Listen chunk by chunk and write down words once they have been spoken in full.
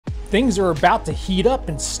Things are about to heat up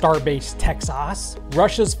in Starbase, Texas.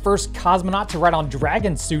 Russia's first cosmonaut to ride on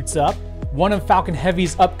Dragon suits up. One of Falcon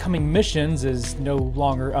Heavy's upcoming missions is no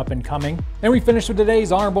longer up and coming. And we finish with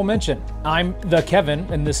today's honorable mention. I'm the Kevin,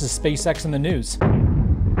 and this is SpaceX in the News.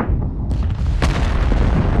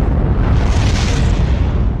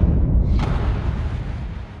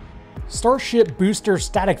 Starship booster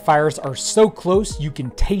static fires are so close you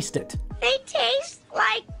can taste it. They taste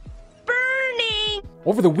like burning.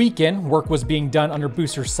 Over the weekend, work was being done under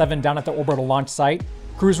Booster 7 down at the Orbital launch site.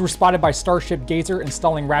 Crews were spotted by Starship Gazer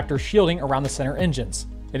installing Raptor shielding around the center engines.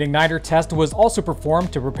 An igniter test was also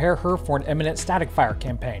performed to prepare her for an imminent static fire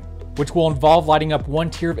campaign, which will involve lighting up one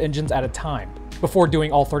tier of engines at a time, before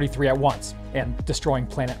doing all 33 at once, and destroying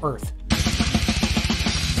planet Earth.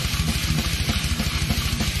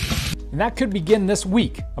 And that could begin this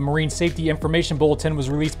week. A Marine Safety Information Bulletin was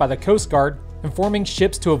released by the Coast Guard, informing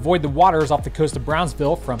ships to avoid the waters off the coast of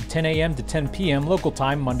Brownsville from 10 a.m. to 10 p.m. local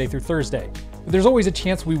time Monday through Thursday. But there's always a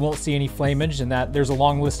chance we won't see any flamage and that there's a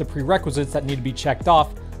long list of prerequisites that need to be checked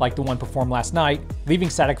off, like the one performed last night, leaving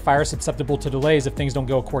static fires susceptible to delays if things don't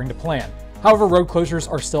go according to plan. However, road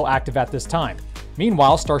closures are still active at this time.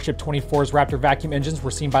 Meanwhile, Starship 24's Raptor vacuum engines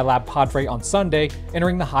were seen by Lab Padre on Sunday,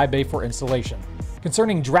 entering the high bay for installation.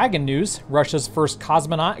 Concerning Dragon news, Russia's first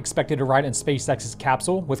cosmonaut expected to ride in SpaceX's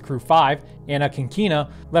capsule with Crew 5, Anna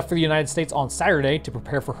Kinkina, left for the United States on Saturday to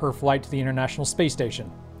prepare for her flight to the International Space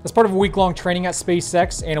Station. As part of a week-long training at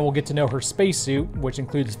SpaceX, Anna will get to know her spacesuit, which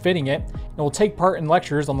includes fitting it, and will take part in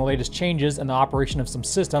lectures on the latest changes in the operation of some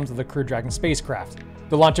systems of the Crew Dragon spacecraft.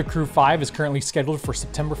 The launch of Crew 5 is currently scheduled for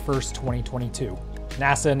September 1st, 2022.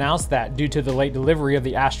 NASA announced that due to the late delivery of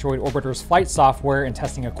the asteroid orbiter's flight software and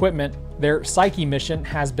testing equipment, their Psyche mission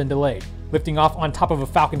has been delayed. Lifting off on top of a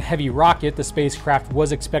Falcon Heavy rocket, the spacecraft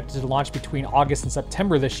was expected to launch between August and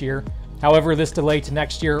September this year. However, this delay to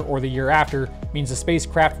next year or the year after means the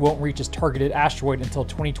spacecraft won't reach its targeted asteroid until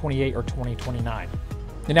 2028 or 2029.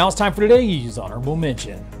 And now it's time for today's honorable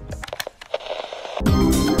mention.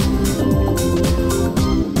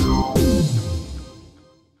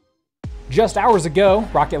 Just hours ago,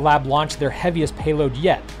 Rocket Lab launched their heaviest payload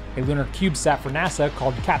yet, a lunar CubeSat for NASA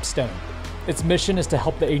called Capstone. Its mission is to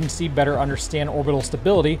help the agency better understand orbital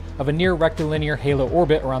stability of a near rectilinear halo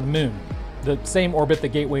orbit around the moon, the same orbit the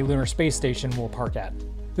Gateway Lunar Space Station will park at.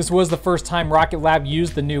 This was the first time Rocket Lab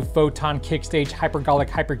used the new Photon Kickstage Hypergolic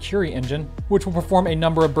Hypercurie engine, which will perform a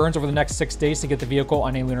number of burns over the next 6 days to get the vehicle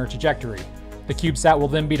on a lunar trajectory. The CubeSat will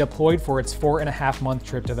then be deployed for its 4.5-month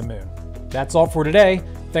trip to the moon. That's all for today.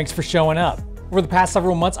 Thanks for showing up. Over the past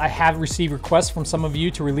several months, I have received requests from some of you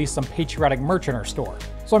to release some patriotic merch in our store.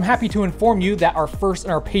 So I'm happy to inform you that our first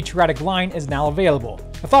in our patriotic line is now available.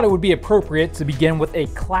 I thought it would be appropriate to begin with a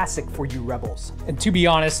classic for you rebels. And to be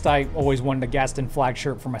honest, I always wanted a Gaston flag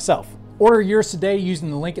shirt for myself. Order yours today using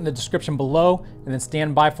the link in the description below, and then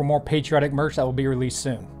stand by for more patriotic merch that will be released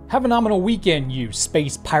soon. Have a phenomenal weekend, you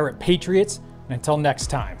space pirate patriots, and until next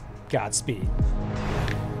time, Godspeed.